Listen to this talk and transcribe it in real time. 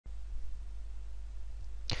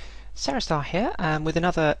Staar here with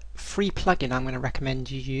another free plugin I'm going to recommend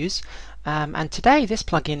you use. And today this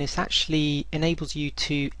plugin actually enables you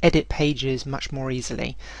to edit pages much more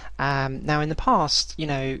easily. Now in the past,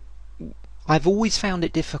 I've always found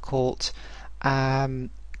it difficult kind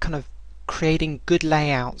of creating good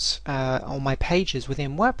layouts on my pages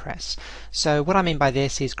within WordPress. So what I mean by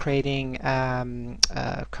this is creating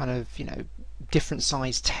different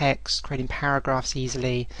size text, creating paragraphs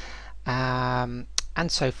easily, and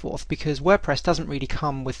so forth, because WordPress doesn't really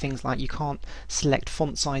come with things like you can't select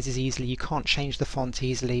font sizes easily, you can't change the font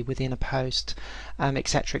easily within a post,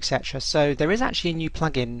 etc, etc. So there is actually a new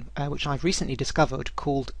plugin which I've recently discovered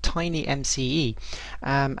called TinyMCE,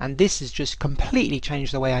 and this has just completely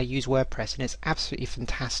changed the way I use WordPress, and it's absolutely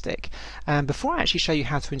fantastic. Before I actually show you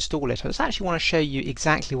how to install it, I just actually want to show you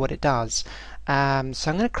exactly what it does. So I'm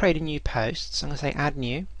going to create a new post, so I'm going to say add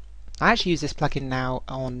new. I actually use this plugin now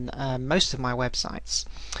on most of my websites,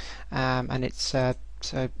 and it's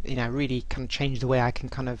really kind of changed the way I can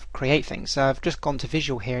kind of create things. So I've just gone to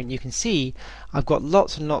visual here, and you can see I've got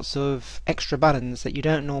lots and lots of extra buttons that you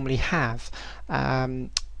don't normally have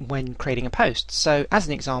when creating a post. So as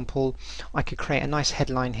an example, I could create a nice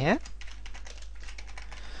headline here.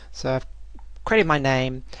 So I've created my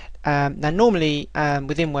name. Now normally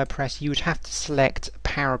within WordPress you would have to select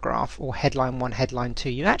paragraph or headline 1, headline 2.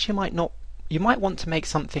 You actually might want to make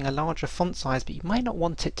something a larger font size, but you might not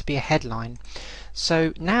want it to be a headline.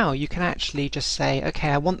 So now you can actually just say, okay,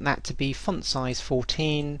 I want that to be font size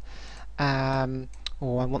 14, or I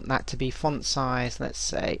want that to be font size, let's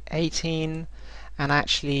say 18, and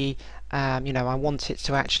actually I want it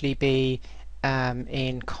to actually be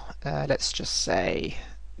in let's just say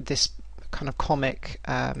this kind of comic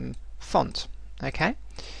font. Okay,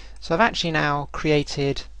 so I've actually now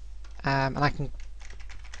created I can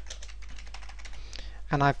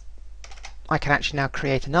actually now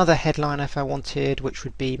create another headline if I wanted, which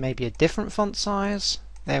would be maybe a different font size.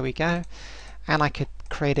 There we go, and I could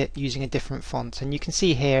create it using a different font, and you can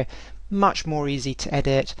see here much more easy to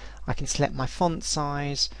edit. I can select my font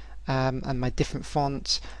size and my different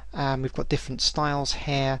fonts. We've got different styles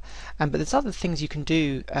here, but there's other things you can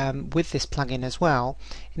do with this plugin as well.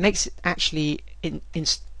 It makes it actually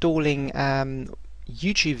installing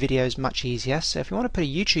YouTube videos much easier. So if you want to put a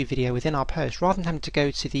YouTube video within our post, rather than having to go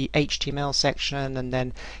to the HTML section and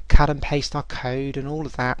then cut and paste our code and all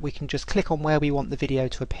of that, we can just click on where we want the video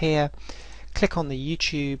to appear, click on the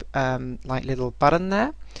YouTube like little button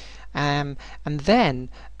there, and then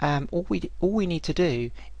all we need to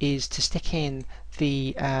do is to stick in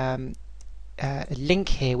the link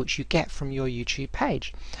here which you get from your YouTube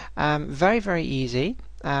page. Very easy,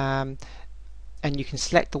 and you can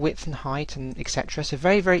select the width and height and etc. So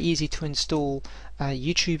very easy to install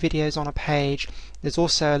YouTube videos on a page. There's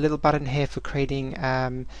also a little button here for creating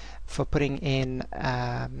for putting in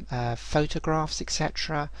photographs,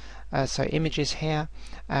 etc. So images here.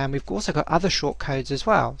 We've also got other shortcodes as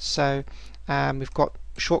well. So we've got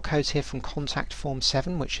shortcodes here from Contact Form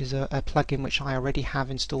 7, which is a plugin which I already have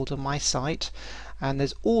installed on my site, and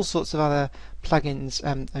there's all sorts of other plugins,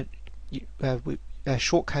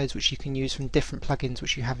 shortcodes which you can use from different plugins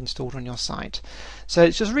which you have installed on your site. So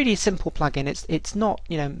it's just really a simple plugin. It's not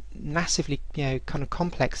massively kind of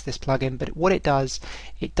complex, this plugin, but what it does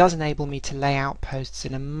enable me to lay out posts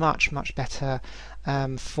in a much better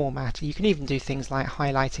format. You can even do things like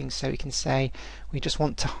highlighting, so we can say we just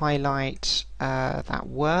want to highlight that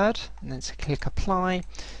word, and then click apply,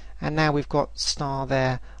 and now we've got Staar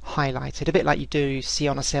there highlighted, a bit like you do see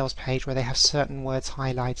on a sales page where they have certain words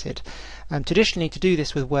highlighted. Traditionally, to do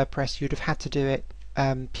this with WordPress, you'd have had to do it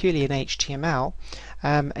purely in HTML,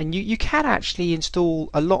 and you can actually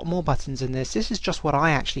install a lot more buttons in this. This is just what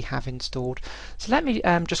I actually have installed. So let me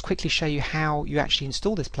just quickly show you how you actually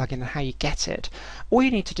install this plugin and how you get it. All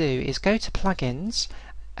you need to do is go to plugins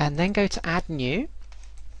and then go to add new.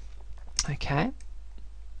 Okay,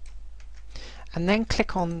 and then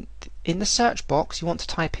click on, in the search box you want to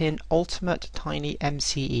type in Ultimate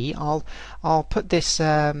TinyMCE. I'll put this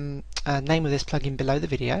name of this plugin below the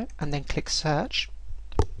video, and then click search,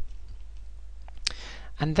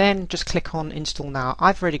 and then just click on install now.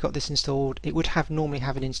 I've already got this installed. It would normally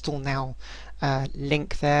have an install now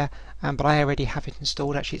link there, but I already have it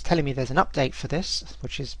installed. Actually, it's telling me there's an update for this,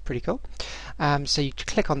 which is pretty cool. So you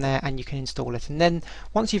click on there and you can install it, and then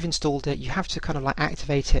once you've installed it, you have to kind of like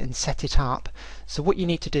activate it and set it up. So what you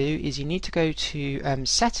need to do is you need to go to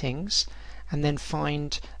settings and then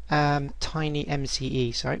find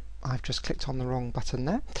TinyMCE. Sorry, I've just clicked on the wrong button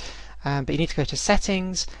there. But you need to go to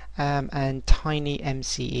settings and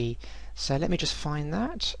TinyMCE. So let me just find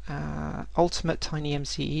that Ultimate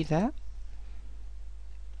TinyMCE there.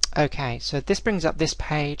 Okay, so this brings up this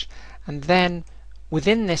page, and then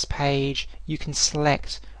within this page you can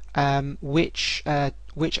select which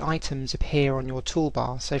items appear on your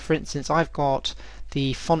toolbar. So for instance, I've got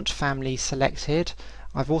the font family selected,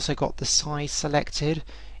 I've also got the size selected.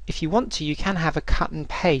 If you want to, you can have a cut and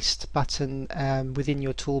paste button within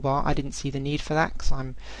your toolbar. I didn't see the need for that because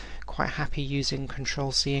I'm quite happy using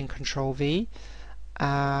Control-C and Control-V.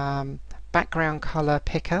 Background color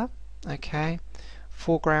picker, okay.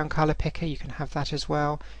 Foreground color picker, you can have that as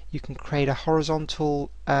well. You can create a horizontal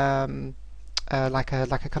like a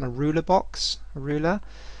kind of ruler box, a ruler.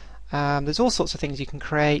 There's all sorts of things you can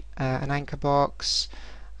create, an anchor box,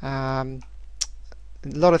 a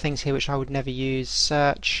lot of things here which I would never use.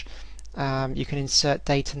 Search, you can insert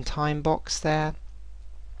date and time box there,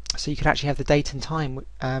 so you could actually have the date and time,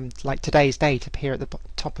 like today's date, appear at the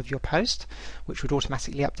top of your post, which would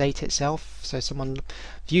automatically update itself. So if someone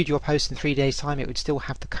viewed your post in 3 days time, it would still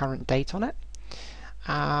have the current date on it.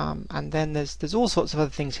 And then there's all sorts of other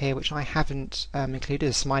things here which I haven't included.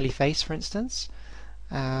 A smiley face, for instance.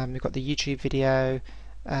 We've got the YouTube video,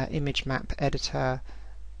 image map editor.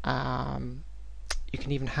 You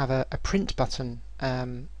can even have a print button.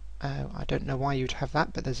 I don't know why you'd have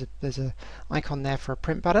that, but there's a icon there for a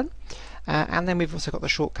print button. And then we've also got the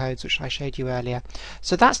shortcodes, which I showed you earlier.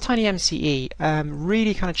 So that's TinyMCE.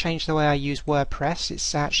 Really kind of changed the way I use WordPress.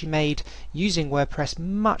 It's actually made using WordPress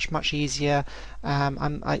much easier.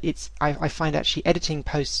 I find actually editing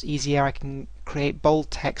posts easier. I can create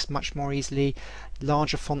bold text much more easily,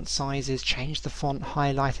 larger font sizes, change the font,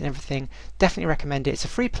 highlight and everything. Definitely recommend it. It's a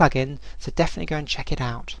free plugin, so definitely go and check it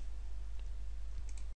out.